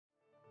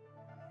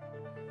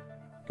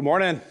Good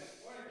morning.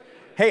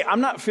 Hey, I'm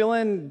not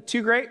feeling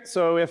too great,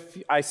 so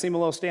if I seem a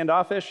little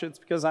standoffish, it's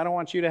because I don't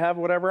want you to have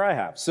whatever I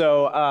have.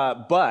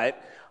 But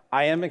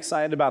I am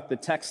excited about the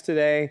text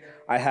today.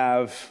 I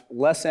have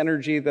less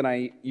energy than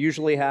I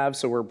usually have,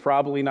 so we're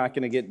probably not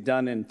going to get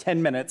done in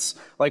 10 minutes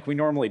like we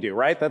normally do,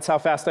 right? That's how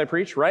fast I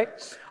preach, right?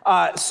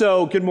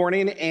 So good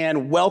morning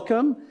and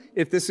welcome.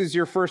 If this is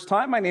your first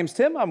time, my name's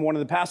Tim. I'm one of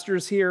the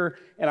pastors here,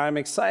 and I'm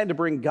excited to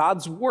bring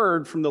God's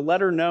word from the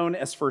letter known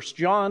as 1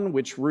 John,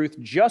 which Ruth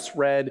just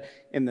read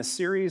in the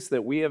series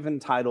that we have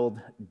entitled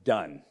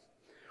Done.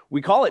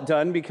 We call it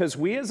Done because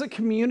we as a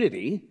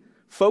community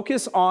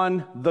focus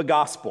on the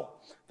gospel.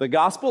 The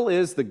gospel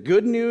is the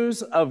good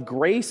news of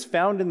grace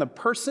found in the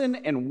person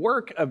and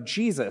work of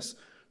Jesus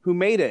who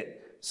made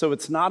it. So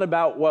it's not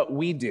about what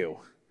we do,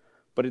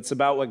 but it's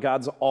about what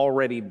God's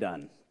already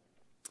done.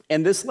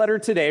 And this letter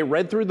today,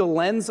 read through the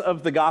lens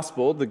of the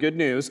gospel, the good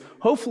news,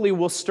 hopefully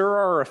will stir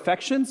our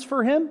affections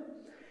for him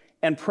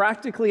and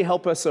practically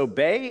help us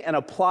obey and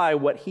apply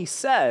what he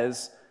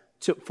says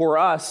for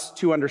us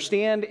to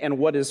understand and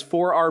what is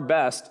for our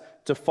best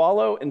to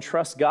follow and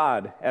trust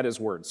God at his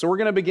word. So we're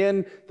going to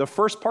begin the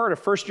first part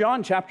of 1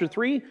 John chapter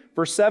 3,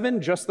 verse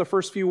 7, just the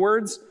first few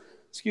words.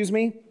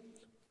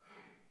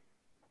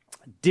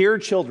 Dear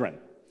children,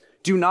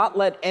 do not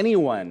let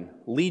anyone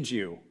lead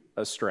you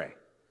astray.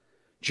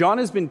 John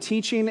has been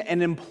teaching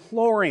and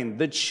imploring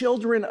the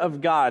children of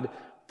God,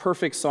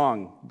 perfect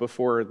song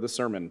before the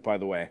sermon, by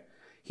the way.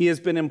 He has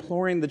been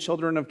imploring the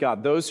children of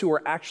God, those who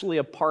are actually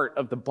a part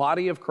of the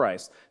body of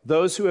Christ,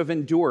 those who have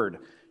endured,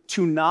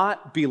 to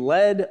not be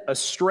led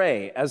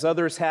astray as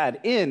others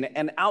had in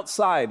and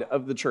outside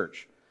of the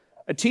church.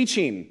 A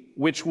teaching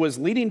which was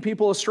leading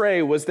people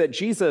astray was that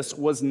Jesus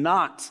was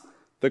not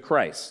the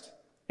Christ.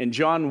 And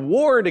John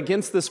warred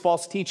against this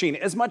false teaching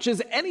as much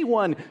as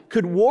anyone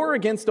could war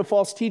against a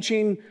false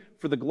teaching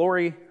for the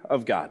glory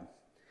of God.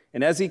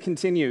 And as he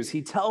continues,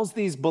 he tells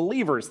these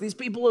believers, these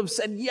people who have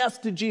said yes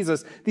to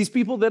Jesus, these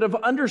people that have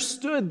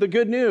understood the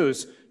good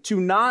news,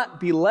 to not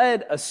be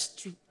led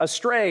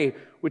astray,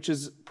 which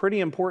is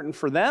pretty important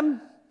for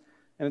them,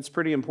 and it's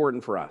pretty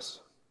important for us.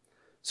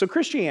 So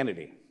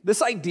Christianity,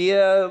 this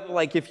idea,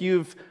 like if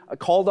you've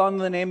called on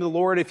the name of the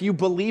Lord, if you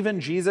believe in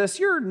Jesus,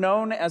 you're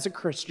known as a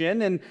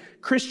Christian. And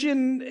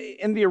Christian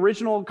in the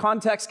original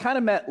context kind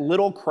of meant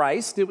little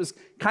Christ. It was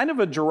kind of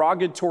a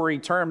derogatory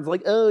term,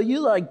 like, oh, you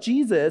like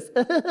Jesus.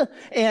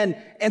 and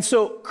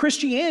so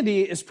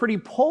Christianity is pretty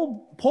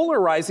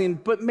polarizing,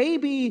 but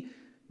maybe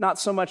not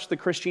so much the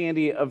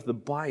Christianity of the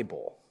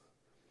Bible,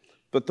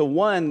 but the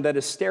one that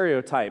is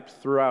stereotyped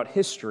throughout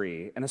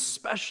history, and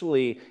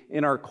especially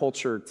in our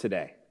culture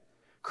today.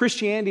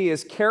 Christianity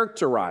is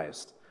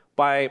characterized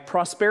by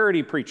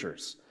prosperity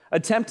preachers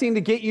attempting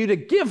to get you to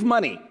give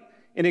money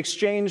in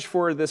exchange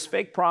for this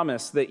fake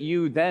promise that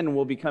you then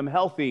will become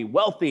healthy,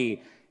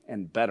 wealthy,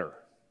 and better.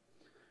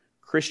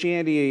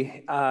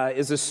 Christianity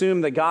is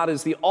assumed that God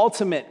is the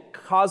ultimate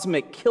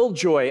cosmic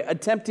killjoy,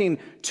 attempting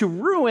to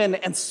ruin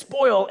and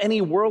spoil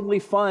any worldly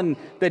fun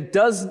that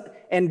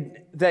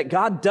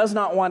God does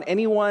not want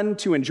anyone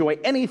to enjoy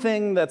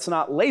anything that's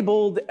not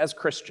labeled as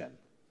Christian.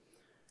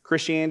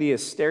 Christianity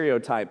is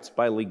stereotyped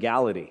by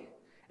legality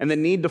and the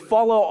need to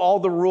follow all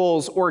the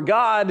rules, or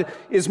God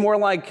is more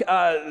like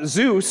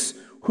Zeus,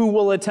 who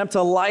will attempt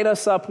to light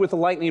us up with a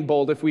lightning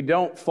bolt if we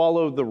don't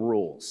follow the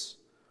rules.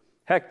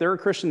 Heck, there are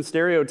Christian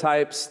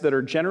stereotypes that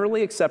are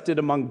generally accepted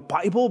among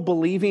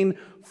Bible-believing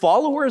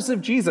followers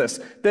of Jesus,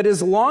 that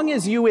as long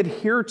as you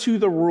adhere to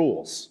the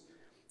rules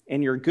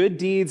and your good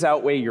deeds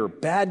outweigh your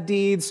bad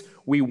deeds,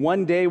 we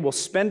one day will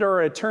spend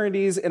our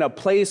eternities in a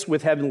place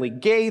with heavenly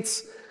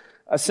gates,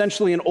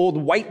 essentially an old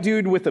white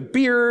dude with a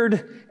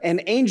beard,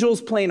 and angels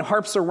playing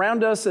harps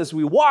around us as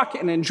we walk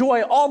and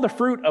enjoy all the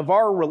fruit of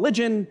our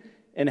religion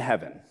in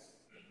heaven.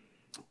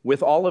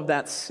 With all of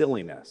that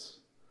silliness,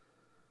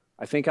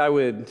 I think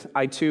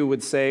I too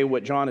would say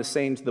what John is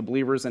saying to the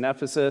believers in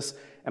Ephesus,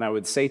 and I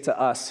would say to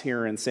us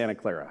here in Santa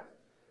Clara: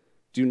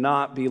 do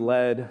not be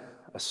led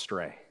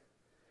astray.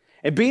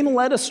 And being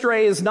led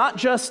astray is not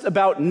just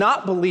about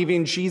not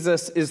believing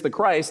Jesus is the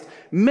Christ.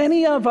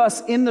 Many of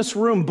us in this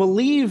room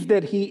believe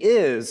that he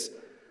is,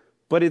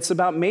 but it's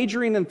about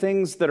majoring in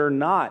things that are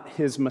not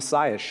his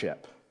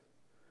messiahship.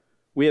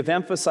 We have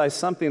emphasized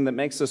something that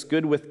makes us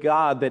good with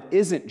God that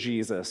isn't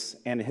Jesus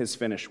and his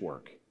finished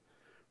work.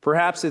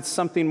 Perhaps it's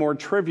something more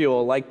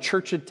trivial like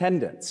church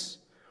attendance,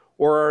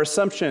 or our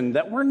assumption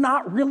that we're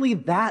not really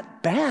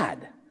that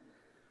bad.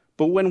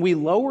 But when we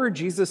lower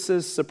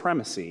Jesus'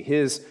 supremacy,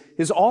 his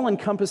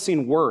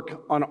all-encompassing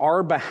work on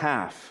our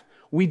behalf,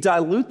 we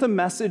dilute the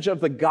message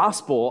of the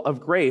gospel of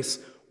grace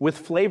with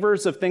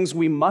flavors of things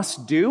we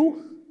must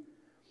do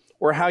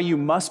or how you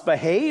must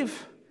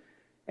behave,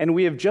 and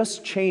we have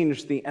just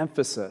changed the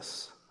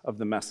emphasis of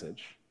the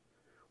message.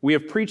 We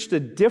have preached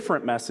a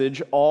different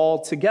message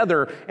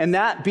altogether, and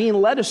that being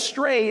led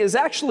astray is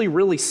actually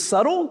really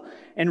subtle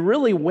and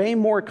really way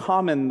more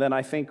common than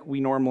I think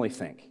we normally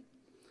think.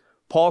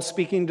 Paul,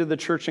 speaking to the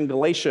church in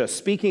Galatia,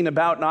 speaking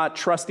about not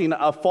trusting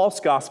a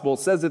false gospel,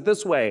 says it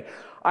this way: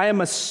 I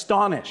am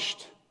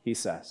astonished he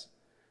says,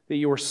 that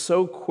you are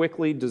so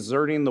quickly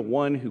deserting the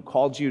one who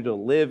called you to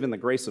live in the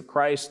grace of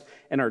Christ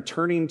and are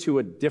turning to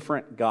a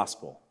different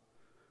gospel,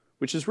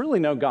 which is really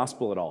no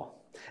gospel at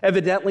all.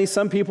 Evidently,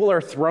 some people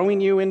are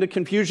throwing you into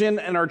confusion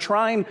and are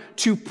trying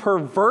to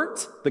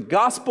pervert the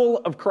gospel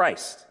of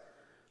Christ.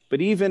 But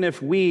even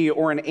if we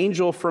or an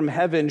angel from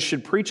heaven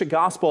should preach a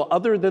gospel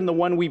other than the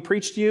one we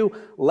preach to you,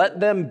 let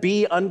them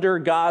be under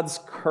God's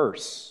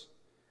curse.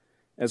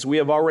 As we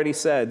have already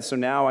said, so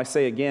now I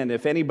say again,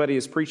 if anybody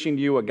is preaching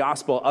to you a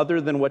gospel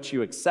other than what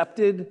you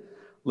accepted,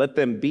 let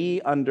them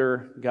be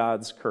under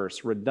God's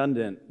curse.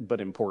 Redundant, but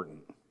important.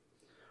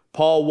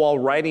 Paul, while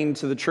writing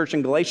to the church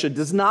in Galatia,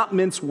 does not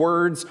mince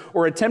words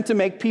or attempt to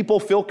make people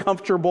feel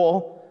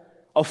comfortable.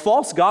 A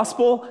false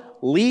gospel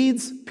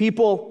leads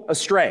people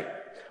astray.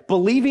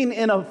 Believing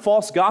in a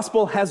false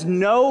gospel has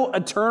no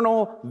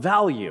eternal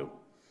value.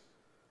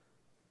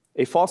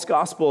 A false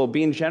gospel,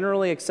 being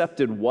generally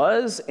accepted,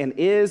 was and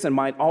is and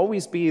might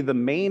always be the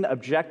main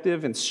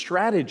objective and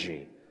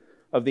strategy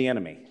of the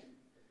enemy.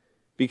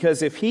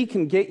 Because if he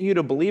can get you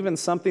to believe in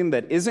something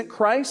that isn't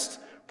Christ,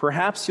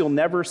 perhaps you'll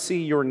never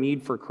see your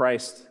need for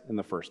Christ in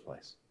the first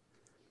place.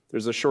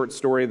 There's a short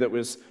story that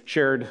was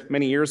shared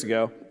many years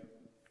ago,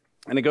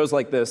 and it goes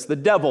like this. The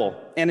devil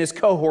and his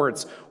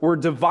cohorts were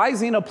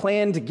devising a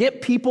plan to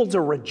get people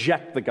to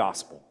reject the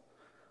gospel.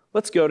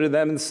 Let's go to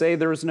them and say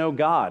there is no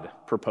God,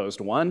 proposed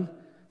one.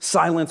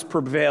 Silence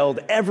prevailed.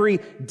 Every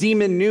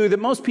demon knew that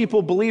most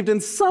people believed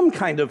in some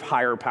kind of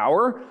higher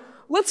power.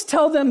 Let's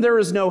tell them there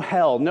is no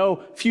hell,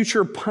 no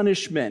future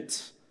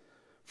punishment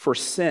for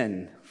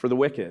sin, for the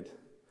wicked,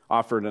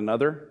 offered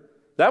another.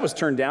 That was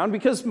turned down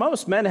because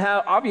most men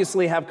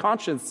obviously have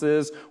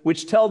consciences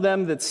which tell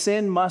them that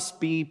sin must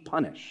be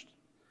punished.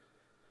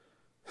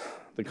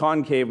 The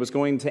conclave was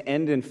going to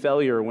end in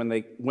failure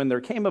when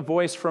there came a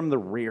voice from the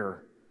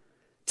rear.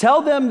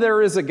 Tell them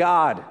there is a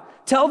God.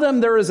 Tell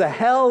them there is a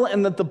hell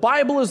and that the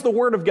Bible is the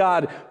word of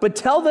God. But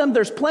tell them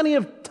there's plenty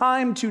of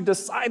time to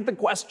decide the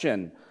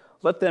question.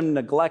 Let them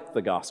neglect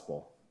the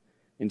gospel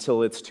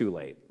until it's too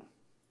late.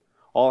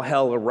 All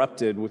hell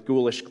erupted with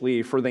ghoulish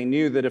glee, for they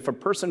knew that if a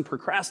person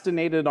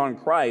procrastinated on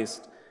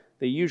Christ,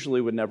 they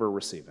usually would never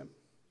receive him.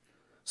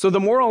 So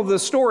the moral of the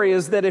story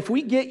is that if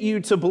we get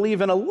you to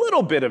believe in a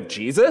little bit of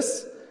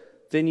Jesus,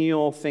 then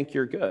you'll think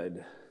you're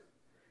good.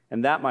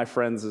 And that, my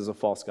friends, is a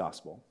false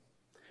gospel.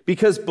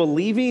 Because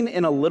believing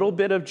in a little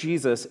bit of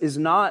Jesus is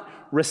not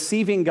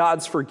receiving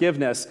God's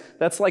forgiveness.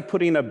 That's like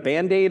putting a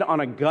Band-Aid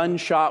on a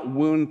gunshot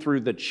wound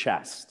through the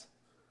chest.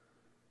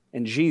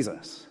 And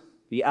Jesus,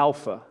 the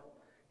Alpha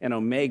and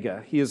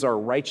Omega, he is our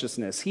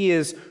righteousness. He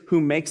is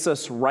who makes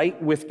us right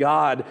with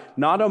God,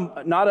 not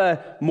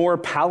a more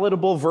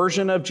palatable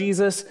version of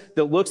Jesus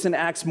that looks and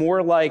acts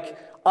more like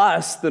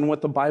us than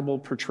what the Bible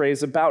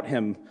portrays about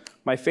him.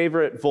 My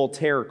favorite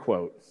Voltaire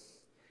quote,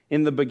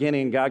 "In the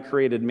beginning, God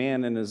created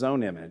man in his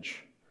own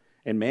image,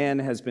 and man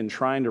has been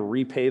trying to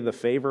repay the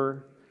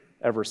favor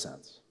ever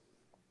since."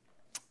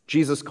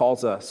 Jesus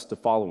calls us to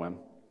follow him.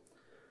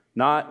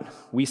 Not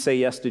we say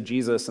yes to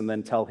Jesus and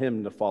then tell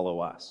him to follow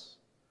us.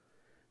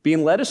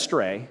 Being led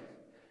astray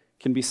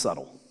can be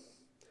subtle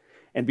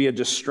and be a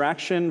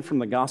distraction from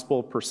the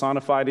gospel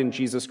personified in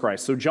Jesus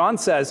Christ. So John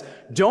says,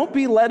 don't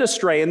be led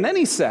astray. And then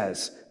he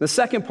says, the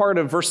second part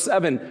of verse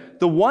 7,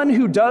 the one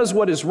who does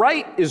what is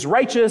right is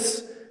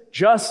righteous,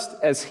 just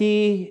as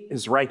he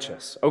is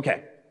righteous.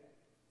 Okay.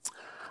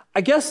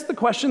 I guess the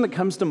question that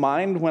comes to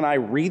mind when I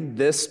read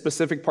this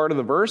specific part of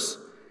the verse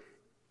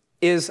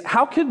is,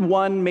 how could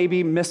one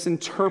maybe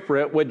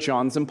misinterpret what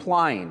John's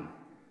implying?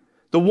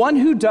 The one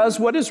who does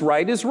what is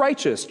right is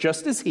righteous,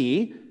 just as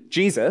he,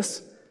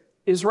 Jesus,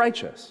 is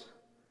righteous.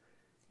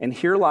 And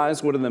here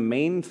lies one of the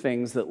main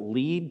things that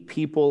lead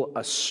people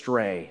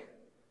astray.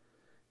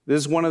 This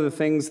is one of the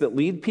things that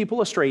lead people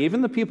astray,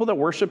 even the people that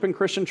worship in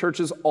Christian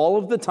churches all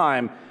of the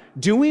time,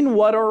 doing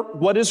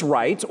what is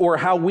right, or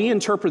how we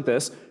interpret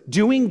this,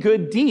 doing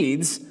good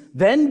deeds,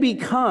 then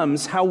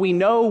becomes how we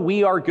know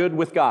we are good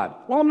with God.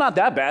 Well, I'm not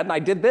that bad, and I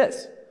did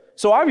this.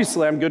 So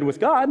obviously I'm good with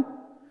God.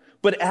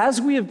 But as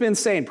we have been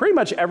saying pretty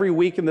much every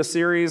week in the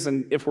series,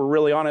 and if we're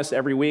really honest,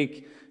 every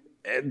week,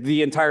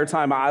 the entire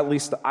time, at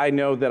least I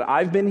know that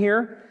I've been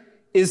here,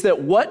 is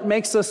that what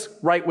makes us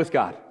right with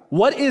God?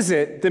 What is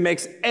it that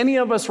makes any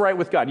of us right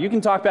with God? You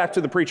can talk back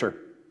to the preacher.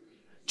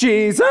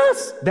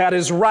 Jesus, that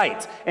is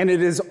right. And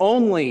it is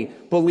only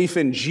belief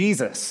in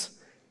Jesus.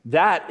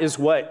 That is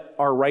what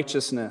our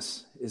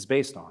righteousness is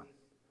based on.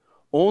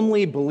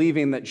 Only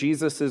believing that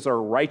Jesus is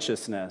our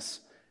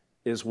righteousness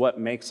is what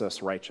makes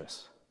us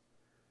righteous.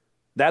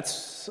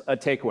 That's a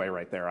takeaway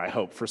right there, I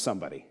hope, for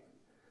somebody.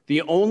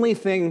 Only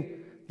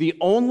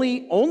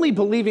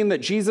believing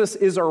that Jesus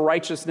is our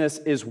righteousness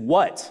is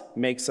what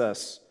makes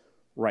us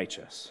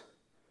righteous.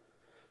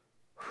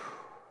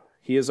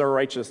 He is our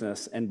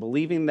righteousness, and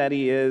believing that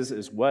he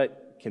is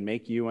what can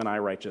make you and I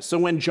righteous. So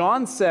when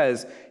John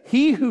says,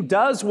 he who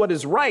does what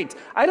is right,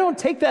 I don't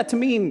take that to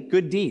mean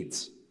good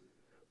deeds,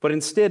 but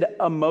instead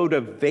a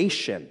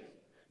motivation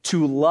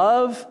to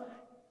love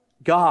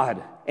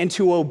God and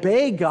to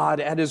obey God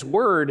at his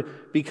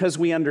word because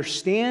we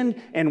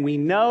understand and we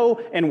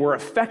know and we're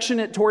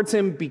affectionate towards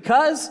him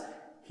because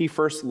he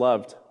first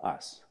loved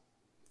us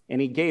and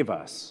he gave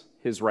us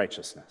his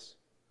righteousness.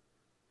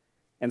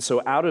 And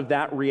so out of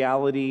that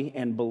reality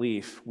and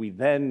belief, we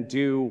then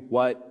do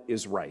what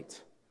is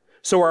right.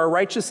 So our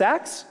righteous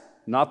acts,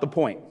 not the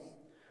point,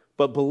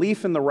 but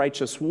belief in the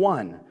righteous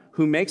one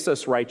who makes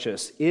us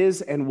righteous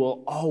is and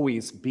will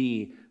always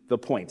be the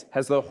point.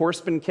 Has the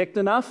horse been kicked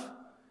enough?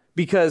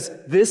 Because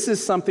this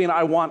is something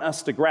I want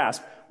us to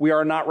grasp. We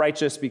are not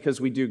righteous because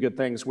we do good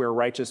things. We are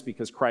righteous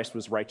because Christ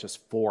was righteous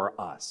for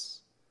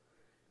us.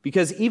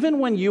 Because even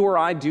when you or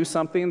I do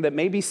something that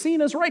may be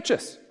seen as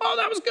righteous, oh,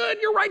 that was good,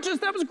 you're righteous,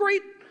 that was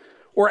great,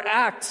 or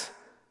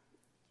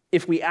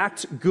if we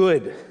act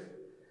good,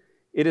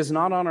 it is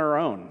not on our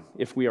own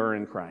if we are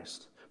in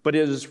Christ, but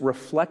it is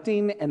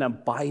reflecting and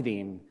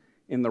abiding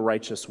in the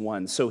righteous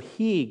one. So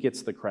he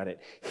gets the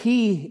credit.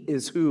 He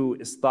is who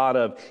is thought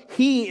of.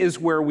 He is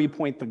where we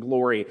point the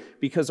glory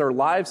because our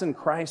lives in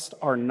Christ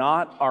are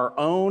not our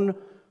own,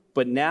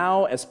 but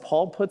now, as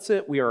Paul puts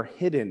it, we are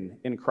hidden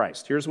in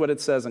Christ. Here's what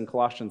it says in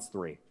Colossians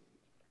 3.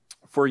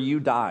 For you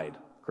died,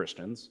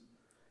 Christians,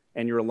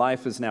 and your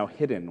life is now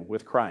hidden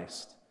with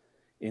Christ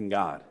in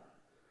God.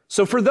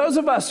 So for those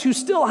of us who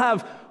still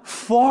have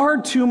far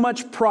too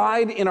much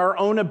pride in our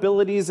own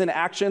abilities and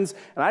actions,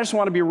 and I just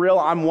want to be real,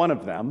 I'm one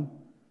of them,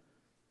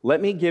 let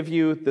me give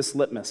you this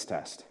litmus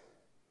test.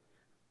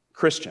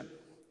 Christian,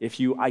 if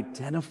you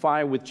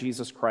identify with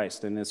Jesus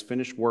Christ and his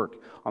finished work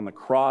on the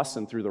cross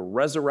and through the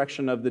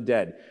resurrection of the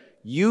dead,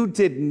 you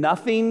did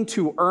nothing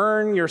to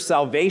earn your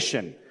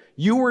salvation.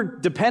 You were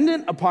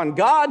dependent upon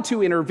God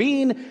to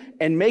intervene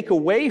and make a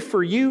way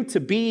for you to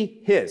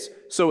be his.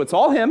 So it's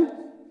all him.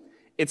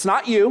 It's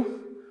not you.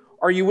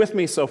 Are you with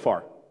me so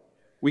far?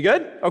 We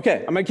good?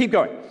 Okay, I'm going to keep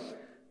going.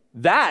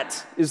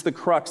 That is the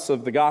crux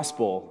of the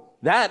gospel.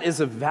 That is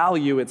a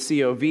value at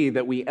COV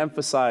that we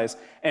emphasize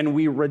and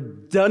we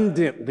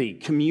redundantly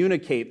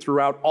communicate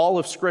throughout all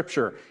of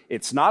Scripture.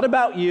 It's not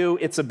about you,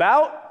 it's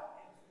about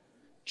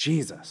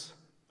Jesus.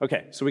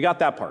 Okay, so we got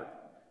that part.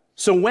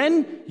 So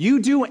when you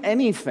do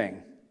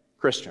anything,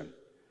 Christian,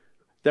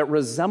 that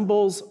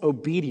resembles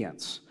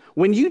obedience,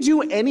 when you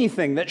do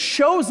anything that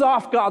shows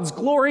off God's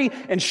glory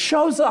and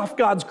shows off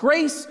God's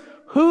grace,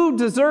 who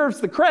deserves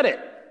the credit?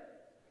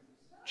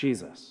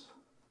 Jesus.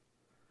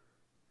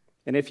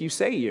 And if you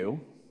say you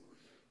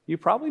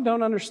probably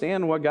don't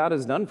understand what God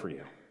has done for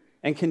you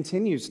and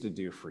continues to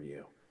do for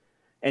you.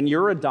 And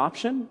your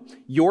adoption,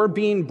 your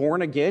being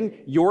born again,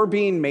 your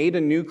being made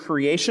a new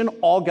creation,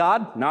 all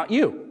God, not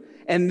you.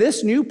 And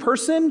this new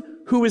person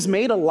who is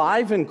made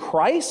alive in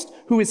Christ,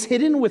 who is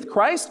hidden with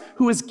Christ,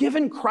 who is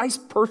given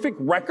Christ's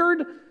perfect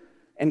record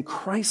and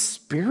Christ's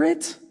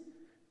Spirit,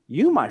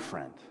 you, my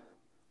friend,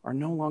 are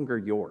no longer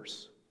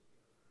yours.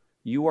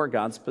 You are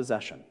God's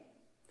possession.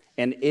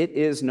 And it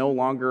is no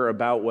longer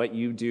about what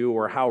you do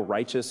or how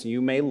righteous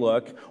you may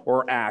look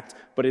or act,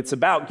 but it's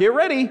about, get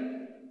ready,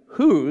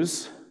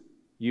 whose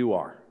you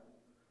are.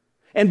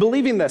 And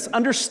believing this,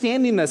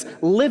 understanding this,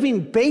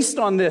 living based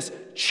on this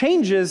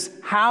changes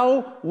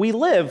how we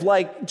live.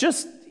 Like,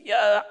 just,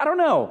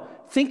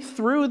 think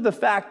through the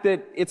fact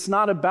that it's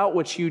not about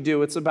what you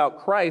do, it's about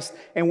Christ.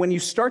 And when you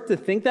start to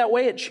think that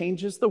way, it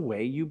changes the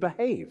way you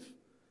behave.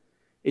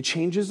 It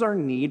changes our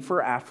need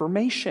for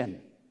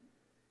affirmation.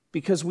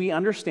 Because we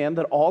understand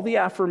that all the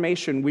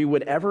affirmation we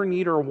would ever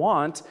need or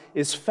want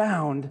is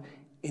found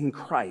in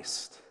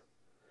Christ.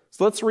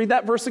 So let's read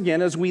that verse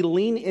again as we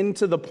lean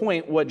into the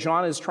point what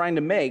John is trying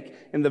to make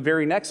in the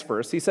very next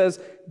verse. He says,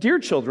 "Dear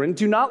children,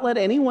 do not let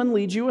anyone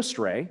lead you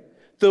astray.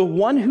 The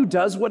one who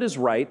does what is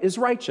right is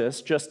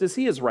righteous, just as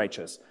he is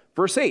righteous."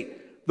 Verse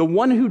 8, "The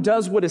one who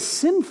does what is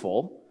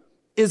sinful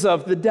is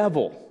of the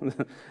devil."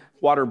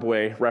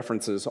 Waterboy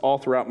references all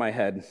throughout my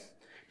head.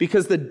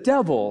 "Because the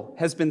devil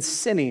has been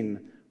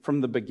sinning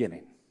from the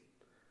beginning."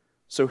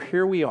 So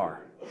here we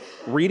are,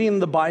 reading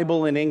the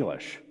Bible in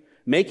English,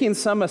 making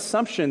some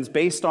assumptions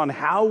based on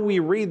how we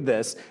read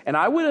this, and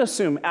I would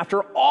assume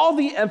after all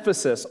the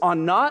emphasis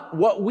on not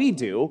what we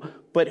do,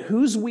 but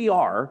whose we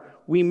are,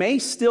 we may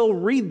still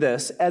read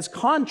this as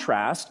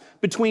contrast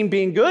between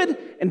being good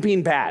and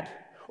being bad,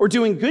 or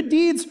doing good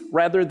deeds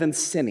rather than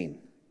sinning.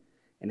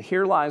 And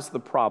here lies the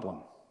problem.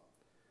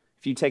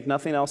 If you take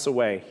nothing else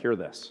away, hear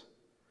this.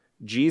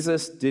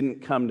 Jesus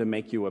didn't come to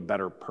make you a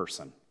better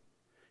person.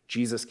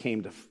 Jesus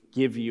came to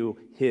give you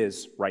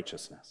his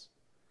righteousness.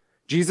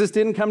 Jesus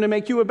didn't come to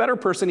make you a better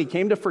person. He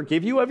came to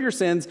forgive you of your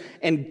sins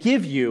and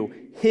give you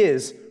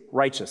his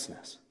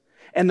righteousness.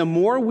 And the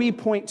more we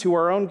point to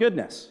our own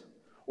goodness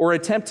or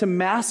attempt to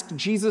mask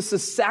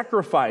Jesus'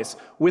 sacrifice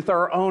with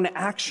our own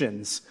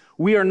actions,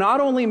 we are not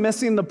only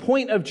missing the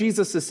point of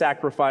Jesus'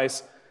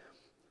 sacrifice,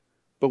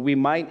 but we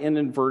might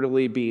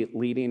inadvertently be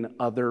leading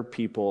other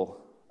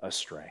people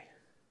astray.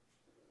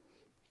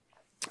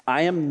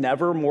 I am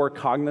never more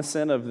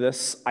cognizant of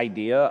this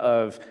idea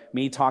of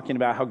me talking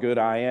about how good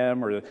I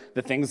am or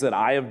the things that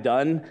I have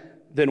done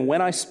than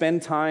when I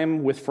spend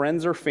time with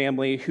friends or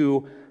family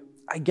who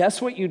I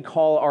guess what you'd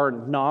call are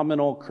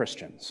nominal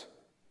Christians.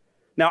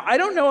 Now, I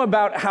don't know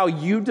about how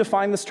you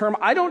define this term.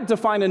 I don't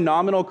define a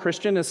nominal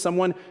Christian as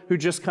someone who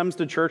just comes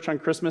to church on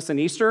Christmas and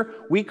Easter.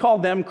 We call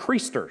them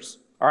Christers,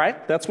 all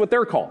right? That's what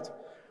they're called.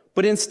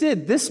 But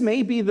instead, this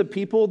may be the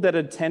people that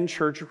attend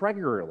church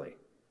regularly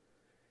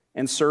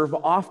and serve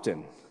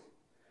often.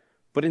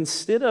 But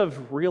instead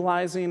of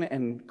realizing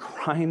and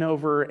crying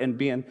over and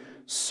being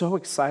so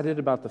excited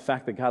about the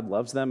fact that God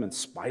loves them in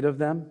spite of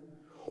them,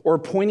 or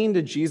pointing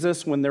to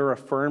Jesus when they're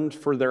affirmed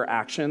for their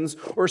actions,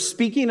 or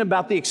speaking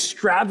about the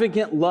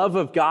extravagant love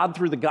of God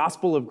through the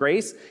gospel of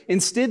grace,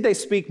 instead they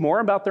speak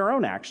more about their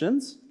own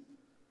actions,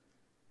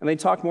 and they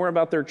talk more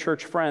about their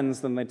church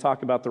friends than they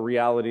talk about the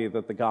reality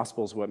that the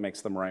gospel is what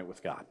makes them right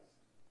with God.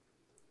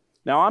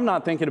 Now, I'm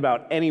not thinking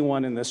about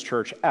anyone in this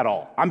church at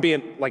all. I'm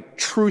being,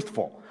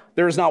 truthful.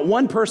 There's not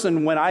one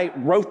person when I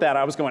wrote that,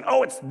 I was going,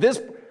 oh, it's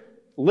this.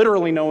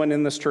 Literally no one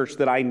in this church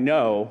that I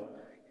know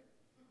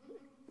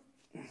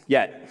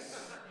yet.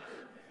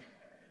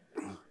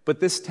 But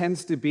this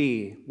tends to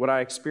be what I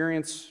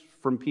experience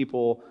from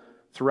people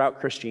throughout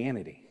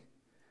Christianity.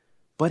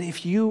 But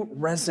if you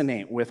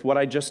resonate with what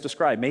I just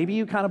described, maybe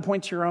you kind of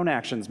point to your own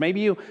actions.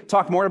 Maybe you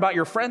talk more about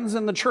your friends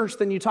in the church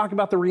than you talk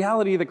about the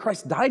reality that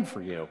Christ died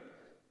for you.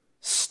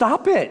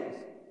 Stop it.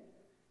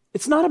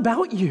 It's not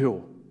about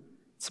you.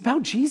 It's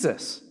about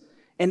Jesus.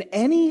 And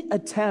any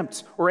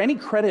attempt or any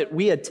credit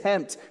we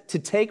attempt to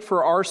take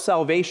for our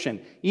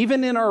salvation,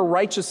 even in our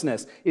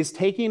righteousness, is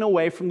taking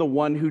away from the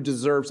one who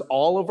deserves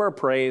all of our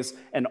praise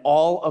and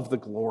all of the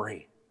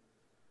glory.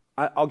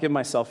 I'll give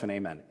myself an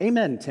amen.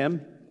 Amen,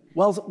 Tim.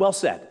 Well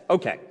said.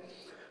 Okay.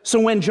 So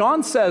when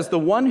John says the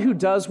one who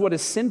does what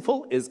is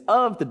sinful is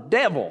of the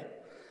devil,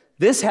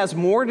 this has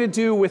more to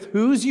do with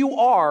whose you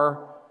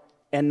are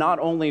and not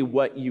only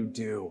what you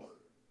do.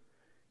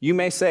 You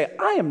may say,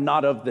 I am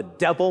not of the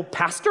devil,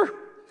 pastor.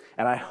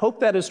 And I hope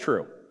that is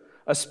true,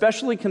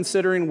 especially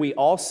considering we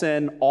all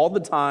sin all the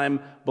time,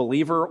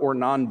 believer or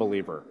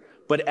non-believer.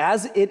 But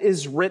as it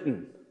is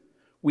written,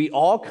 we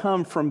all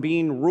come from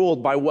being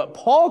ruled by what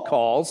Paul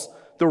calls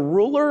the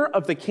ruler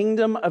of the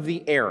kingdom of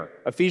the air,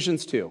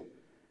 Ephesians 2.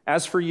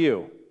 As for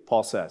you,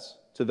 Paul says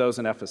to those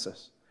in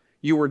Ephesus,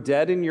 you were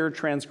dead in your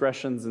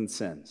transgressions and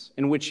sins,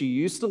 in which you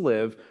used to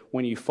live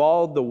when you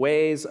followed the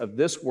ways of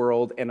this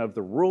world and of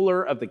the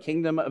ruler of the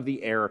kingdom of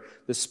the air,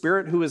 the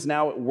spirit who is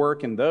now at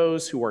work in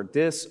those who are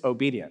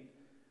disobedient.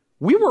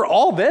 We were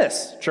all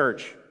this,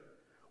 church.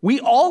 We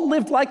all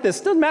lived like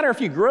this. Doesn't matter if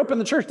you grew up in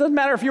the church. Doesn't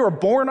matter if you were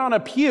born on a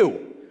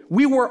pew.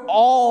 We were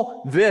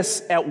all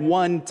this at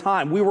one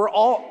time. We were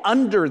all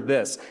under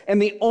this.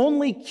 And the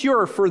only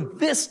cure for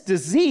this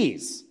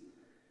disease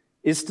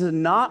is to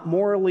not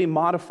morally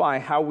modify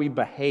how we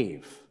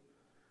behave,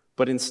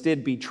 but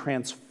instead be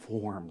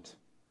transformed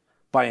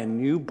by a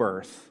new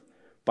birth,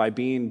 by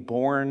being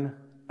born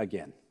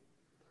again.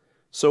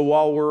 So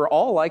while we're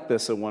all like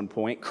this at one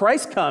point,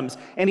 Christ comes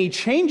and he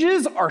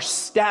changes our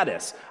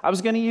status. I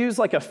was going to use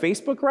a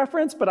Facebook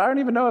reference, but I don't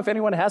even know if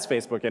anyone has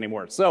Facebook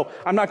anymore, so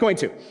I'm not going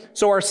to.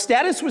 So our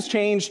status was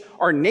changed,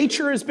 our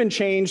nature has been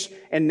changed,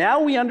 and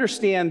now we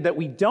understand that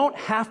we don't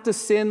have to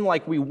sin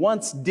like we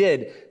once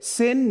did.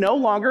 Sin no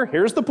longer,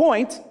 here's the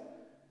point,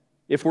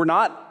 if we're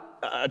not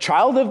a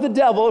child of the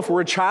devil, if we're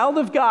a child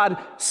of God,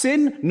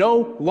 sin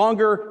no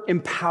longer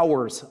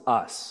empowers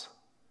us.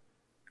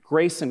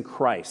 Grace in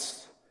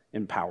Christ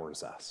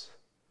empowers us.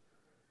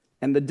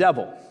 And the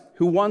devil,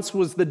 who once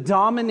was the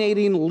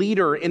dominating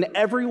leader in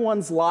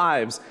everyone's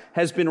lives,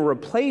 has been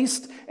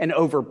replaced and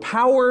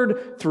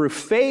overpowered through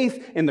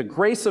faith in the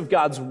grace of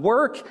God's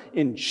work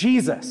in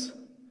Jesus.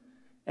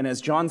 And as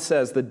John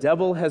says, the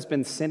devil has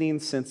been sinning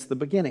since the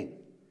beginning,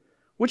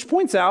 which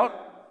points out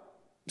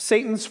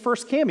Satan's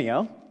first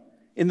cameo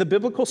in the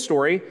biblical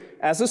story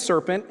as a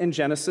serpent in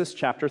Genesis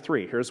chapter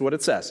 3. Here's what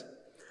it says.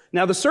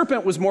 Now the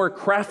serpent was more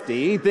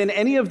crafty than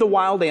any of the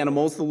wild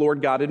animals the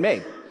Lord God had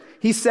made.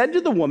 He said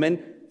to the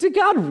woman, did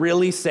God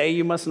really say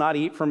you must not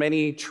eat from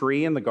any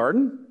tree in the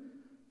garden?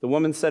 The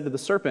woman said to the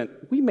serpent,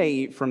 we may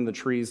eat from the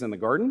trees in the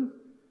garden,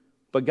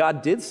 but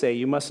God did say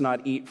you must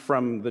not eat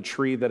from the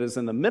tree that is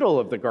in the middle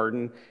of the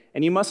garden,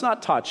 and you must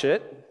not touch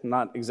it. I'm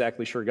not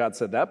exactly sure God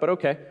said that, but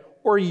okay.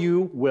 Or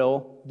you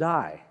will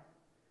die.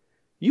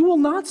 You will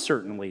not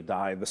certainly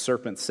die, the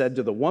serpent said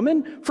to the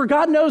woman, for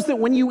God knows that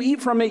when you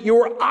eat from it,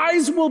 your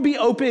eyes will be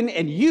open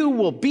and you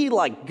will be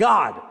like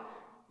God,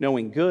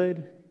 knowing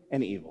good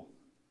and evil.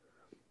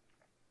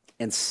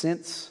 And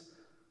since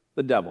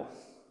the devil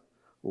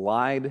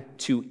lied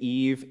to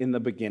Eve in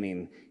the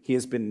beginning, he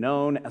has been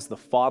known as the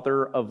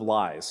father of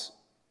lies.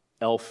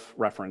 Elf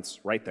reference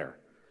right there.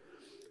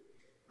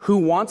 Who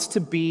wants to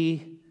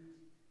be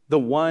the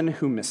one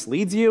who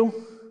misleads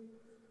you?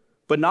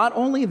 But not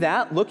only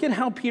that, look at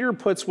how Peter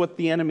puts what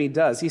the enemy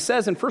does. He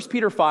says in 1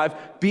 Peter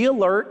 5, be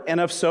alert and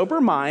of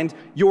sober mind.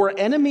 Your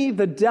enemy,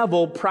 the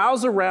devil,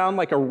 prowls around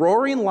like a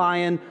roaring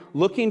lion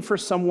looking for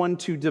someone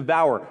to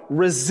devour.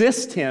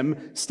 Resist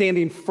him,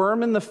 standing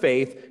firm in the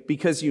faith,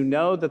 because you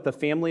know that the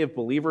family of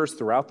believers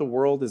throughout the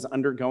world is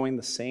undergoing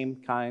the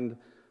same kind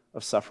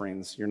of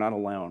sufferings. You're not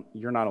alone.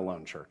 You're not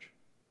alone, church.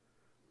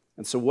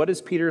 And so what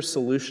is Peter's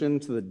solution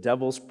to the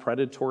devil's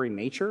predatory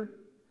nature?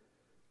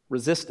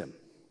 Resist him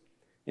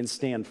and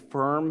stand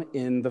firm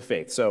in the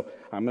faith. So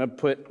I'm going to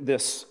put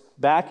this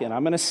back and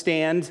I'm going to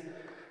stand.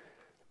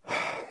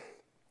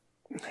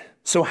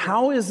 So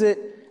how is it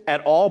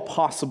at all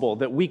possible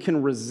that we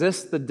can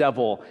resist the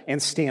devil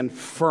and stand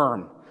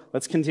firm?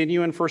 Let's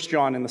continue in 1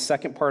 John, in the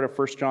second part of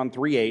 1 John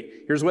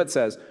 3:8. Here's what it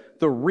says.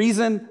 The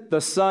reason the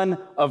Son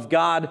of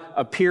God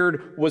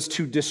appeared was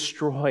to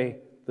destroy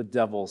the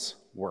devil's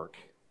work.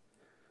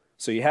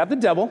 So you have the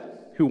devil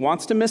who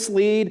wants to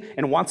mislead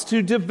and wants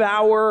to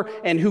devour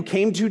and who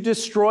came to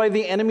destroy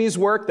the enemy's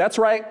work. That's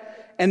right.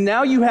 And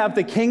now you have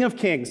the King of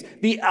Kings,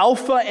 the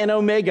Alpha and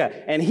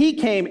Omega. And he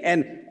came,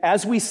 and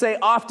as we say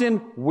often,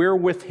 we're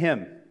with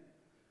him.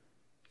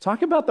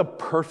 Talk about the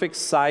perfect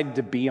side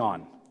to be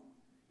on.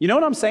 You know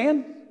what I'm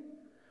saying?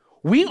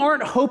 We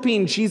aren't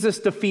hoping Jesus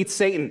defeats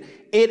Satan.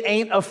 It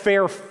ain't a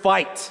fair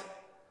fight.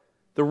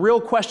 The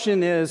real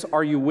question is,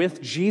 are you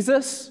with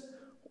Jesus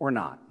or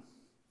not?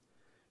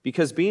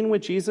 Because being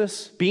with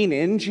Jesus, being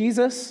in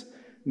Jesus,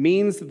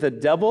 means that the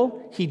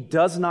devil, he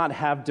does not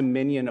have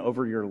dominion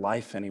over your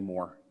life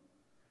anymore.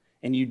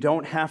 And you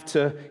don't have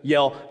to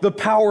yell, the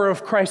power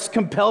of Christ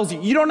compels you.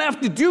 You don't have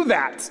to do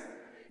that.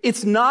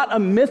 It's not a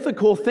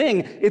mythical thing.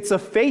 It's a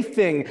faith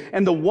thing.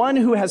 And the one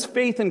who has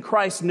faith in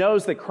Christ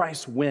knows that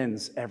Christ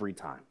wins every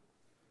time.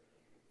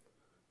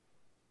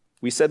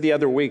 We said the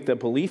other week that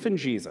belief in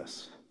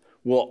Jesus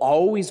will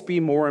always be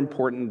more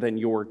important than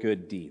your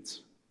good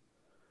deeds.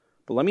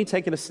 But let me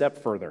take it a step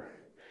further.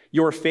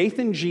 Your faith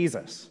in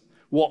Jesus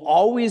will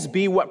always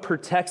be what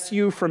protects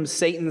you from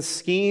Satan's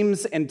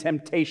schemes and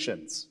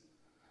temptations.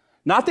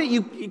 Not that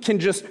you can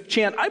just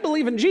chant, I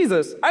believe in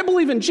Jesus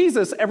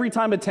every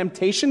time a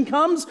temptation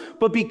comes,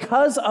 but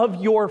because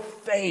of your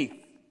faith.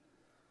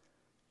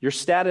 Your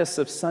status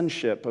of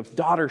sonship, of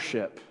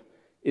daughtership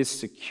is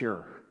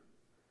secure.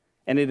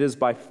 And it is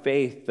by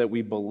faith that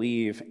we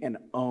believe and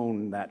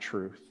own that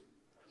truth.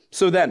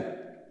 So then,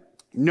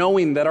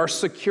 knowing that our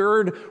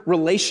secured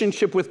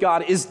relationship with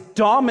God is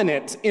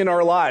dominant in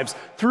our lives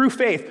through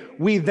faith,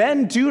 we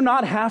then do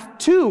not have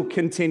to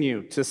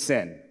continue to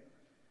sin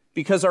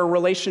because our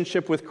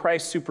relationship with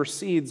Christ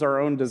supersedes our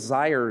own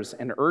desires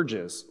and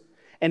urges.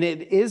 And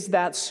it is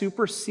that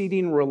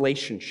superseding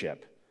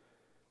relationship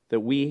that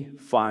we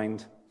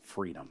find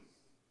freedom.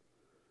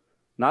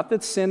 Not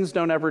that sins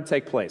don't ever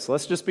take place.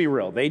 Let's just be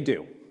real. They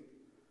do.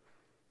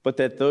 But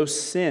that those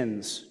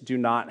sins do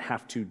not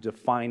have to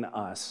define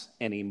us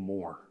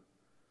anymore.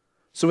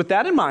 So with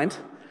that in mind,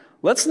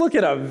 let's look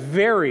at a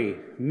very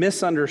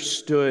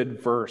misunderstood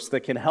verse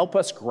that can help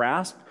us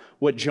grasp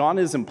what John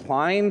is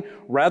implying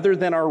rather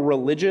than our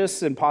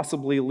religious and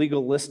possibly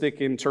legalistic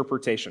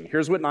interpretation.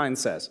 Here's what 9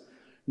 says.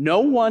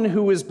 No one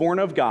who is born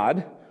of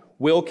God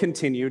will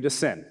continue to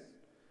sin.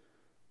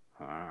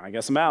 I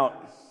guess I'm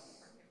out.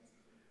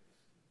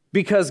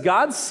 Because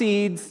God's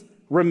seed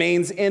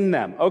remains in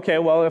them. Okay,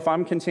 well, if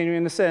I'm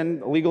continuing to sin,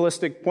 the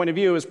legalistic point of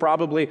view is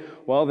probably,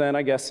 well, then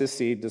I guess his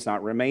seed does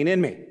not remain in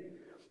me.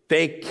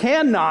 They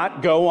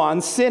cannot go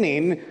on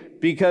sinning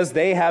because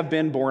they have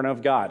been born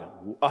of God.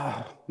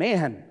 Oh,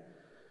 man,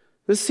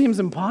 this seems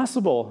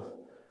impossible.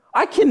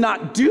 I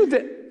cannot do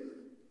that.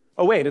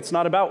 Oh, wait, it's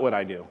not about what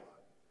I do.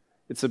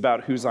 It's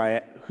about whose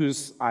I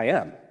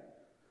am.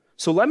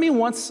 So let me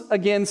once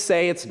again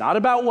say it's not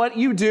about what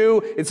you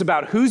do, it's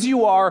about whose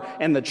you are,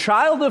 and the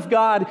child of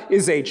God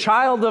is a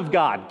child of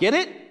God. Get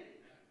it?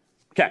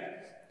 Okay.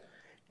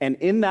 And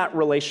in that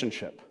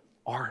relationship,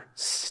 our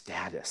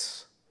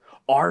status,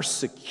 our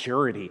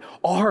security,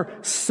 our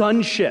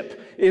sonship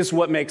is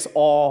what makes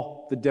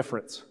all the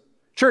difference.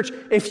 Church,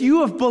 if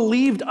you have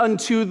believed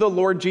unto the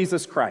Lord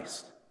Jesus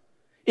Christ,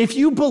 if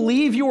you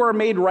believe you are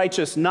made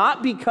righteous,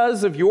 not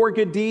because of your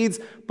good deeds,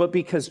 but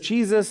because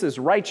Jesus is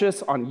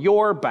righteous on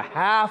your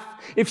behalf,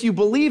 if you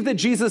believe that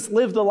Jesus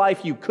lived the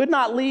life you could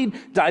not lead,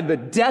 died the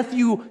death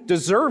you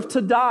deserve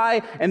to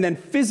die, and then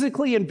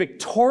physically and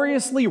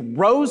victoriously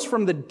rose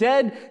from the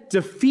dead,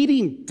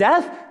 defeating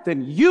death,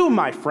 then you,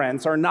 my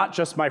friends, are not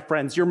just my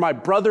friends. You're my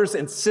brothers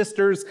and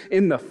sisters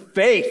in the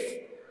faith.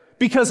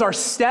 Because our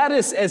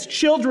status as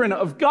children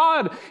of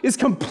God is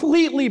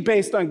completely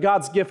based on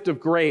God's gift of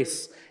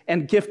grace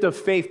and gift of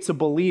faith to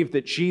believe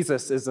that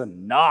Jesus is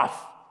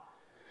enough.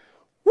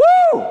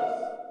 Woo!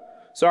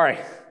 Sorry.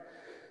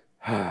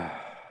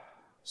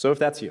 So if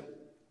that's you,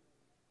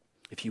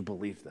 if you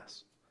believe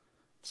this,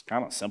 it's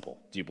kind of simple.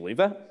 Do you believe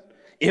that?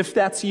 If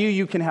that's you,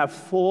 you can have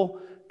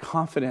full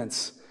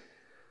confidence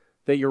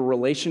that your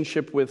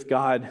relationship with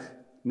God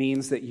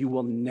means that you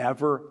will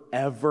never,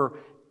 ever,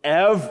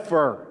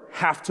 ever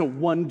have to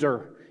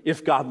wonder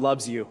if God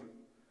loves you.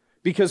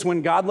 Because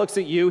when God looks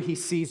at you, he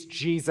sees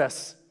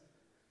Jesus.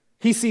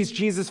 He sees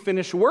Jesus'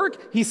 finished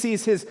work. He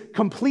sees his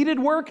completed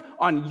work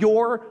on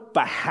your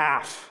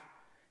behalf.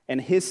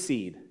 And his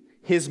seed,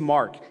 his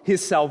mark,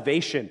 his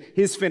salvation,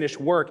 his finished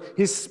work,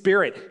 his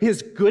spirit,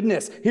 his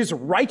goodness, his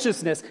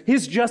righteousness,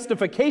 his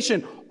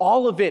justification,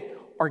 all of it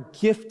are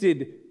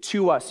gifted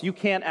to us. You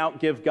can't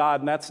outgive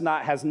God, and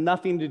has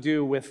nothing to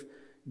do with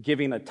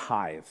giving a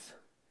tithe.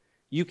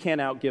 You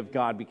can't outgive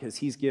God because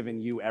he's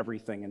given you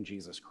everything in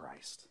Jesus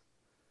Christ.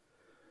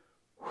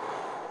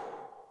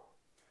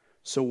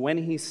 So when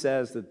he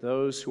says that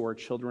those who are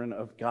children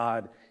of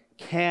God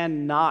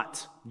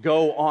cannot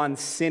go on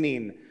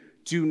sinning,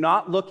 do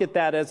not look at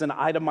that as an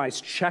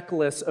itemized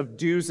checklist of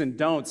do's and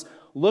don'ts.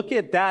 Look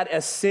at that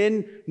as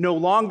sin no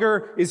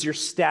longer is your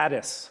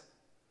status.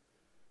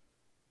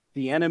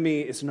 The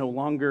enemy is no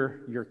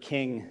longer your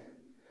king.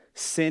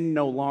 Sin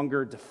no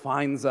longer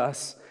defines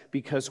us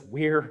because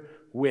we're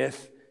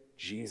with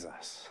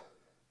Jesus.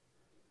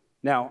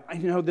 Now, I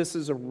know this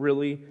is a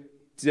really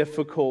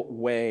difficult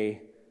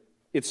way.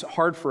 It's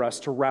hard for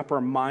us to wrap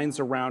our minds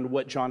around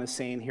what John is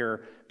saying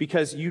here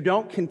because you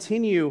don't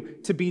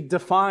continue to be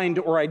defined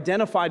or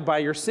identified by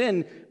your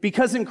sin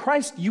because in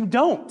Christ you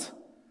don't.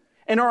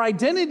 And our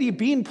identity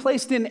being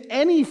placed in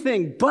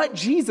anything but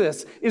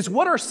Jesus is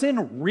what our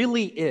sin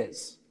really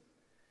is.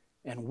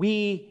 And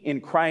we in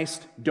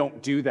Christ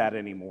don't do that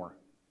anymore.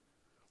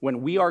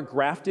 When we are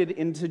grafted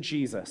into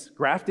Jesus,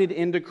 grafted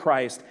into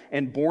Christ,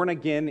 and born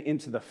again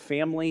into the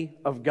family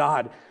of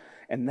God,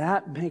 and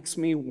that makes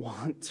me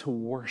want to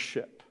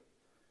worship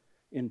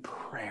in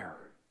prayer,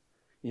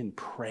 in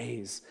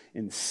praise,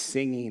 in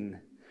singing,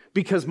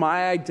 because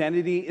my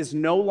identity is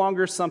no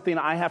longer something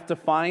I have to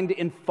find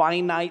in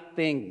finite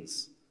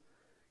things.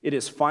 It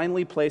is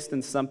finally placed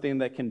in something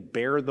that can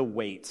bear the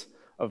weight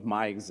of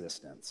my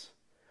existence.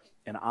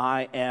 And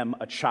I am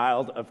a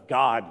child of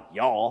God,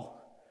 y'all.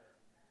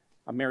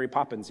 I'm Mary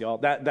Poppins, y'all.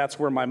 That's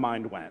where my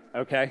mind went,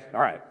 okay? All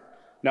right.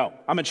 No,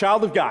 I'm a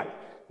child of God.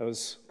 That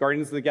was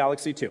Guardians of the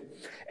Galaxy 2.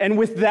 And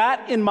with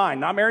that in mind,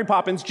 not Mary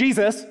Poppins,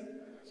 Jesus,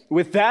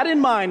 with that in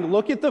mind,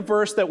 look at the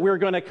verse that we're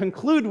going to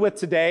conclude with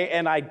today,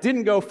 and I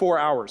didn't go 4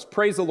 hours.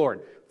 Praise the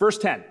Lord. Verse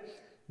 10.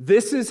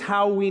 This is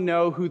how we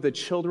know who the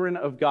children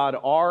of God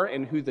are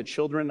and who the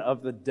children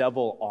of the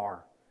devil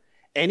are.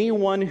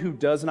 Anyone who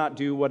does not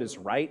do what is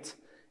right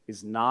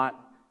is not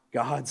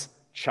God's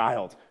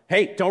child.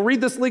 Hey, don't read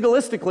this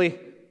legalistically.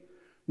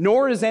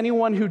 Nor is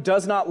anyone who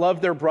does not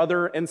love their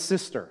brother and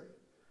sister.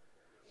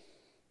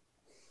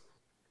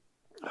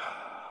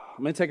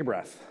 I'm going to take a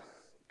breath,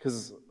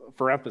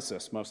 for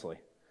emphasis mostly,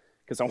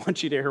 because I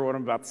want you to hear what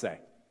I'm about to say.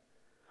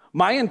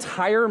 My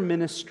entire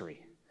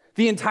ministry,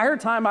 the entire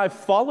time I've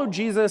followed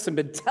Jesus and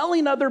been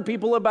telling other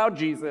people about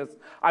Jesus,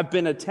 I've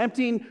been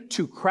attempting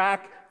to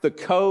crack the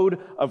code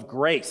of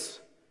grace.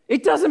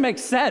 It doesn't make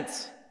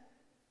sense.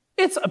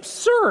 It's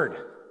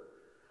absurd.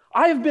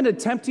 I have been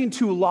attempting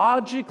to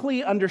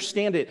logically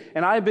understand it,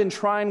 and I've been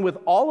trying with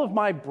all of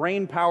my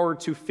brain power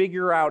to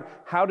figure out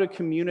how to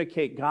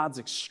communicate God's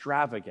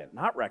extravagant,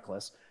 not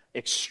reckless,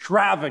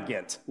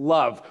 extravagant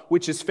love,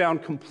 which is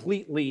found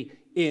completely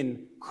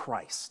in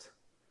Christ.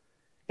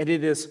 And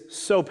it is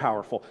so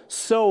powerful,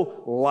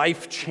 so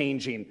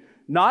life-changing,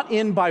 not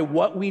in by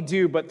what we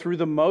do, but through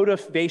the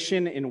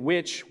motivation in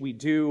which we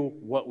do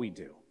what we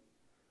do.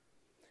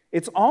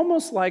 It's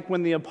almost like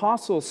when the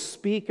apostles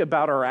speak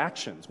about our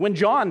actions. When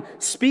John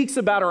speaks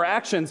about our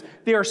actions,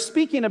 they are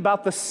speaking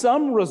about the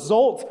sum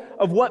result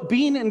of what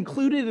being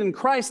included in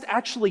Christ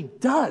actually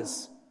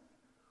does,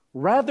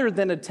 rather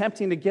than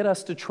attempting to get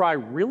us to try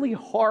really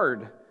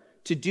hard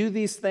to do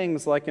these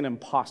things like an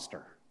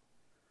imposter.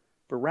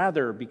 But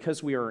rather,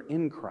 because we are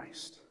in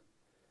Christ,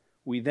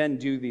 we then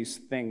do these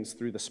things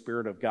through the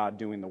Spirit of God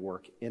doing the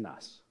work in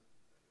us.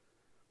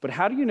 But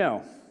how do you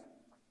know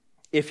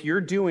if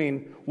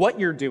what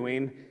you're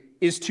doing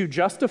is to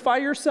justify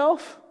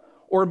yourself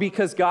or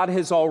because God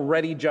has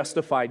already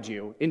justified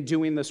you in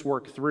doing this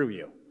work through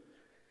you?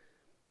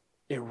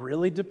 It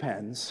really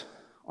depends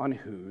on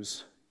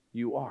whose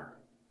you are.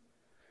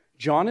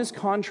 John is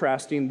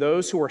contrasting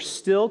those who are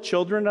still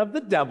children of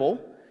the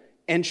devil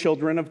and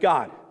children of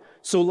God.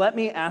 So let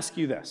me ask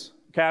you this,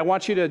 okay? I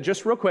want you to,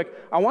 just real quick,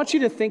 I want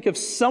you to think of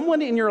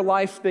someone in your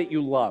life that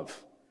you love,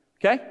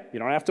 okay? You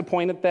don't have to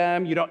point at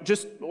them, you don't,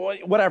 just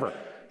whatever.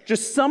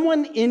 Just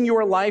someone in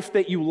your life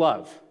that you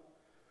love.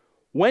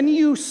 When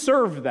you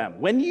serve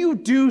them, when you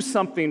do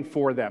something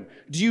for them,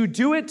 do you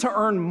do it to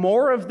earn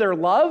more of their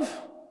love,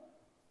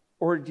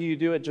 or do you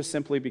do it just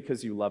simply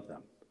because you love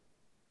them?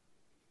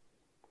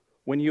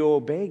 When you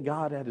obey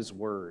God at His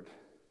word,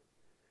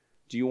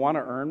 do you want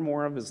to earn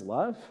more of His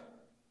love,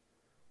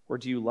 or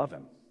do you love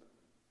Him?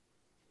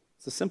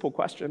 It's a simple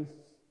question.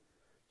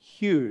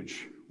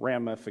 Huge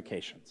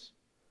ramifications,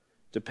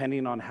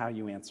 depending on how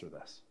you answer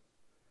this.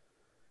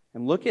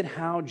 And look at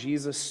how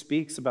Jesus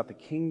speaks about the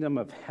kingdom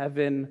of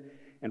heaven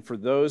and for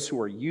those who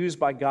are used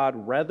by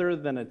God rather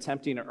than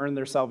attempting to earn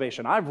their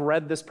salvation. I've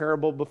read this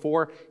parable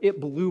before.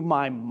 It blew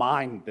my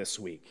mind this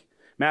week.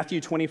 Matthew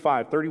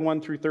 25,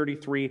 31 through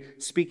 33,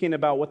 speaking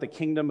about what the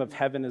kingdom of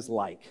heaven is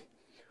like.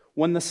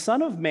 When the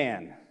Son of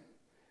Man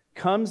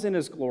comes in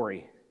His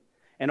glory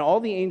and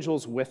all the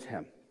angels with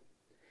Him,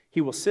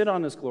 He will sit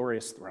on His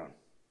glorious throne.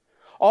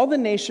 All the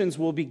nations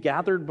will be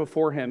gathered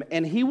before Him,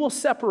 and He will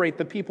separate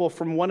the people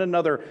from one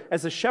another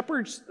as a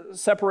shepherd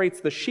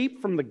separates the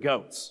sheep from the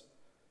goats.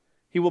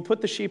 He will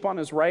put the sheep on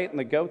His right and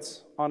the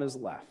goats on His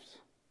left.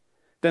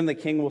 Then the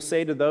King will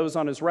say to those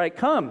on His right,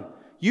 "Come,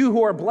 You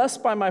who are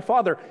blessed by my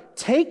Father,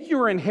 take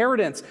your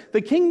inheritance,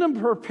 the kingdom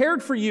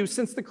prepared for you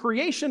since the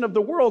creation of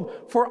the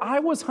world. For I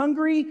was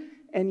hungry,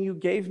 and you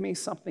gave me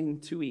something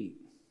to eat.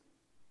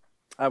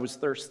 I was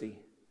thirsty,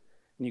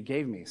 and you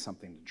gave me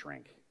something to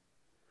drink.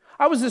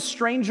 I was a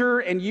stranger,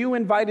 and you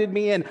invited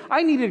me in.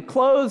 I needed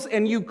clothes,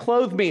 and you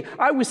clothed me.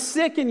 I was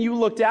sick, and you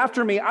looked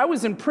after me. I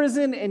was in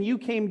prison, and you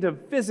came to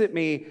visit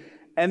me.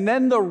 And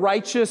then the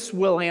righteous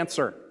will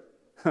answer,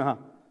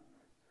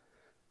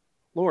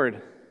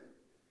 Lord,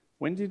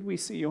 when did we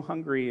see you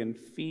hungry and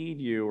feed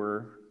you,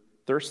 or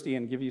thirsty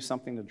and give you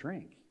something to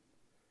drink?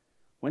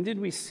 When did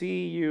we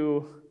see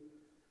you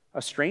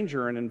a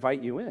stranger and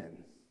invite you in,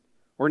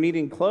 or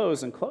needing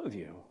clothes and clothe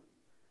you?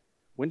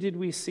 When did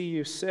we see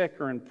you sick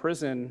or in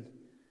prison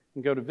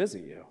and go to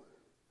visit you?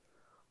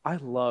 I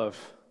love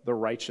the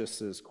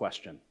righteous's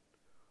question.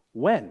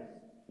 When?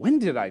 When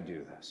did I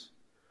do this?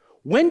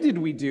 When did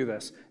we do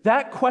this?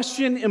 That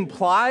question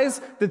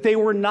implies that they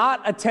were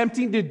not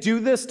attempting to do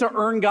this to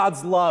earn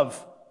God's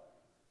love.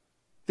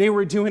 They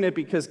were doing it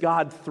because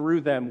God,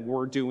 through them,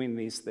 were doing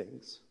these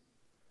things.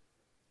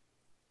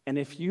 And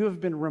if you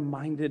have been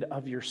reminded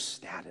of your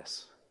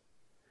status,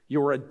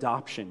 your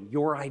adoption,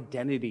 your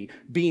identity,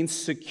 being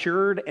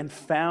secured and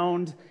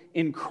found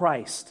in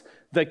Christ,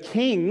 the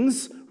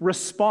king's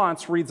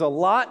response reads a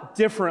lot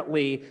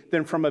differently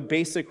than from a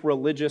basic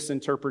religious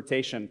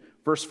interpretation.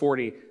 Verse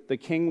 40, the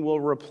king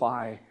will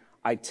reply,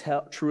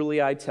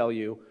 truly I tell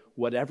you,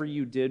 whatever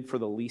you did for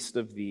the least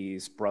of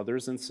these,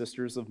 brothers and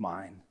sisters of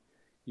mine,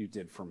 you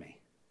did for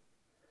me.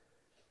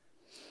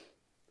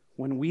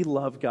 When we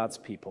love God's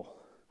people,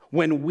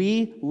 when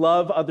we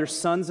love other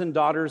sons and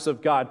daughters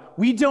of God,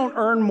 we don't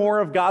earn more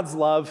of God's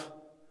love.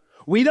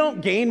 We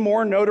don't gain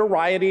more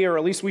notoriety, or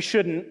at least we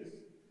shouldn't.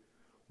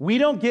 We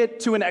don't get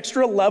to an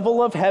extra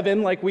level of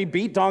heaven like we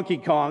beat Donkey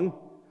Kong.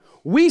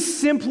 We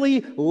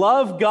simply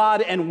love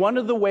God, and one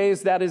of the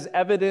ways that is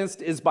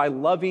evidenced is by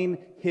loving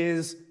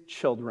his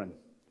children.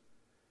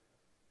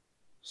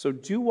 So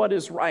do what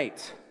is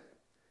right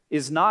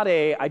is not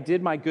I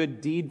did my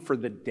good deed for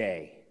the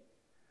day.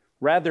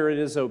 Rather, it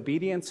is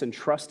obedience and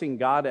trusting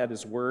God at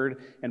his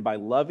word, and by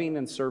loving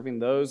and serving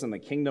those in the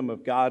kingdom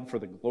of God for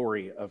the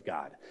glory of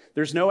God.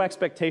 There's no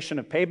expectation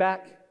of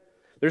payback.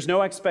 There's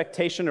no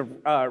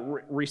expectation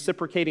of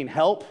reciprocating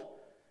help.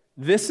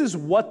 This is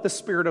what the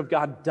Spirit of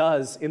God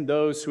does in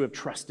those who have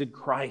trusted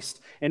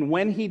Christ. And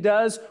when he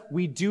does,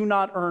 we do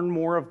not earn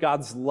more of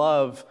God's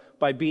love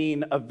by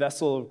being a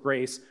vessel of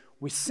grace.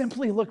 We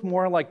simply look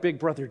more like Big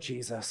Brother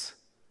Jesus.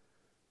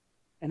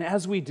 And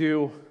as we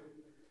do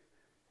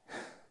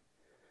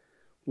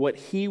what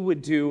he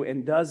would do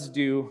and does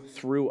do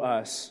through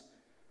us,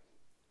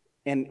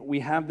 and we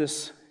have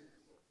this,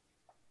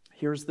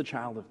 here's the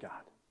child of God.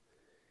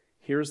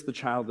 Here's the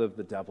child of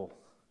the devil.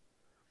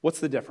 What's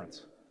the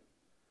difference?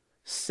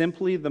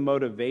 Simply the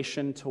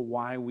motivation to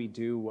why we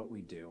do what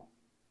we do.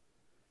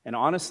 And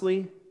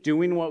honestly,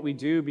 doing what we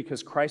do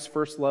because Christ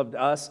first loved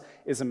us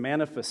is a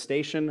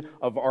manifestation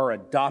of our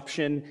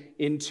adoption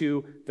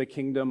into the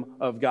kingdom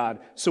of God.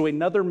 So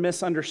another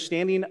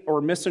misunderstanding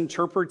or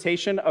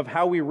misinterpretation of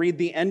how we read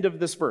the end of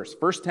this verse.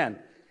 Verse 10,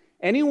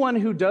 anyone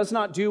who does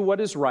not do what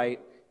is right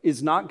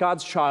is not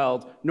God's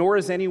child, nor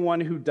is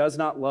anyone who does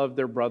not love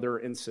their brother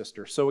and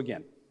sister. So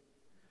again,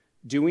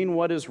 doing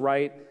what is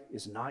right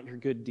is not your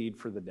good deed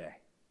for the day,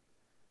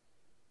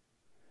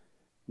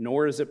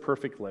 nor is it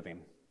perfect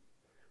living.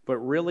 But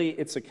really,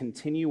 it's a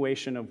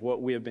continuation of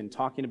what we have been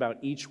talking about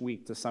each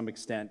week to some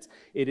extent.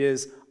 It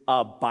is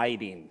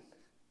abiding.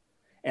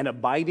 And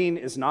abiding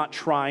is not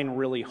trying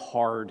really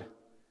hard.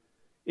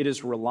 It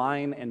is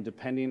relying and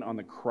depending on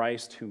the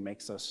Christ who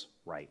makes us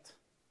right.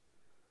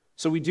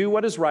 So we do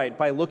what is right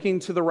by looking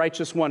to the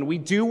righteous one. We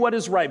do what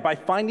is right by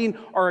finding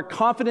our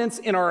confidence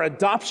in our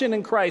adoption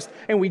in Christ.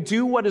 And we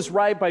do what is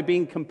right by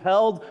being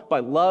compelled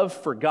by love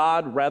for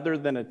God rather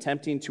than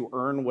attempting to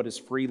earn what is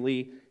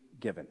freely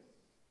given.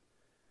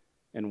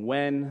 And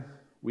when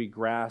we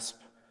grasp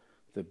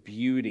the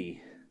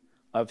beauty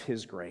of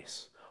his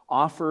grace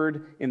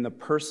offered in the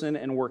person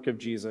and work of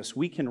Jesus,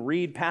 we can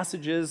read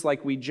passages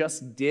like we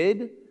just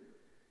did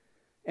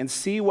and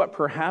see what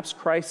perhaps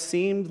Christ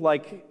seemed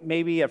like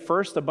maybe at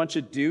first a bunch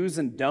of do's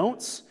and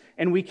don'ts,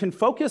 and we can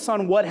focus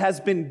on what has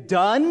been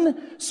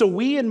done so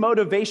we in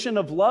motivation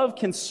of love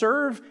can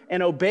serve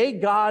and obey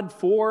God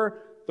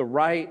for the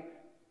right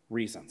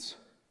reasons.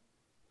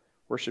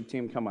 Worship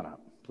team, come on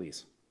up,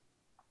 please.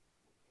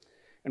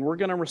 And we're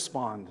going to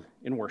respond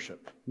in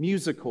worship,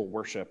 musical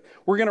worship.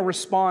 We're going to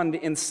respond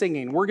in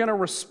singing. We're going to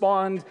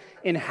respond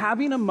in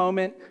having a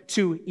moment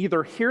to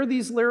either hear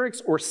these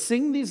lyrics or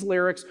sing these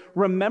lyrics,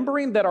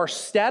 remembering that our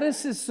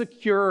status is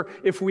secure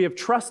if we have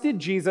trusted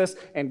Jesus.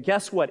 And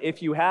guess what?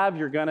 If you have,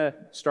 you're going to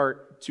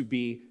start to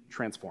be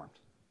transformed.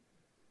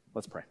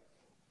 Let's pray.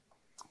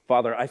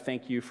 Father, I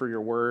thank you for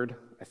your word.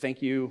 I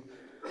thank you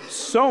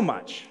so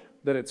much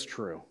that it's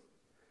true.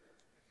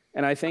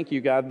 And I thank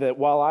you, God, that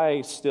while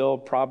I still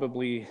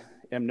probably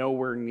am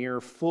nowhere near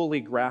fully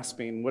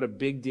grasping what a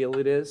big deal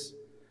it is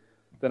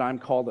that I'm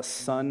called a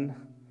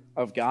son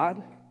of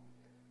God,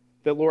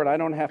 That, Lord, I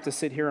don't have to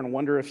sit here and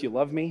wonder if you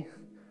love me.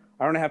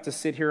 I don't have to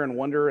sit here and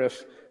wonder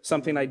if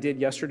something I did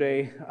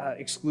yesterday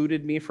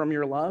excluded me from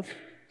your love.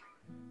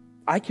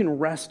 I can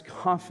rest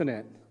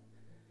confident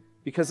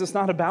because it's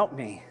not about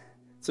me.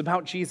 It's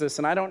about Jesus,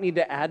 and I don't need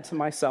to add to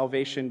my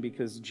salvation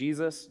because,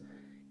 Jesus,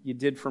 you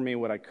did for me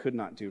what I could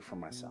not do for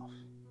myself.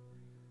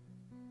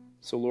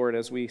 So, Lord,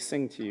 as we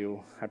sing to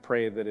you, I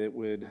pray that it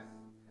would,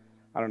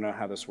 I don't know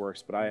how this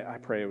works, but I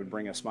pray it would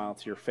bring a smile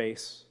to your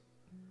face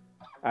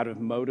out of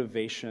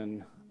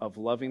motivation of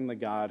loving the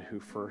God who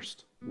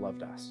first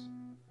loved us.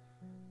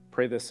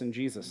 Pray this in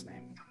Jesus'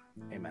 name.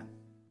 Amen.